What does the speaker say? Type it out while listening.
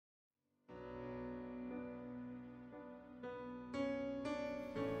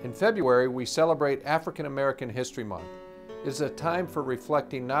In February, we celebrate African American History Month. It is a time for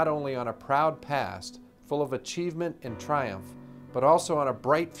reflecting not only on a proud past, full of achievement and triumph, but also on a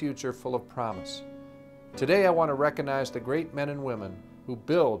bright future full of promise. Today, I want to recognize the great men and women who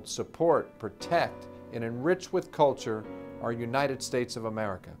build, support, protect, and enrich with culture our United States of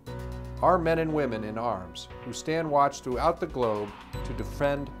America. Our men and women in arms who stand watch throughout the globe to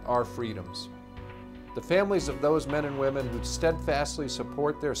defend our freedoms. The families of those men and women who steadfastly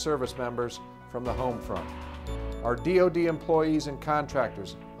support their service members from the home front. Our DoD employees and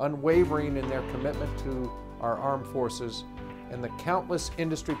contractors, unwavering in their commitment to our armed forces, and the countless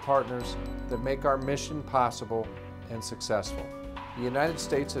industry partners that make our mission possible and successful. The United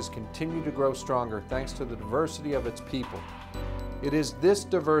States has continued to grow stronger thanks to the diversity of its people. It is this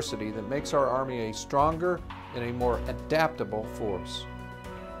diversity that makes our Army a stronger and a more adaptable force.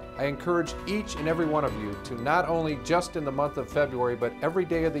 I encourage each and every one of you to not only just in the month of February, but every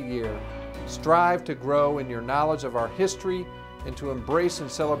day of the year, strive to grow in your knowledge of our history and to embrace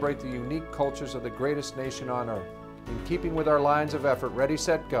and celebrate the unique cultures of the greatest nation on earth. In keeping with our lines of effort, ready,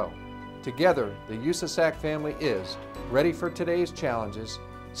 set, go. Together, the USASAC family is ready for today's challenges,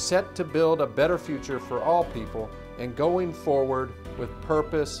 set to build a better future for all people, and going forward with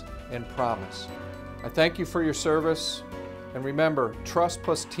purpose and promise. I thank you for your service. And remember, trust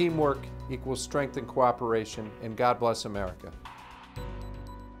plus teamwork equals strength and cooperation, and God bless America.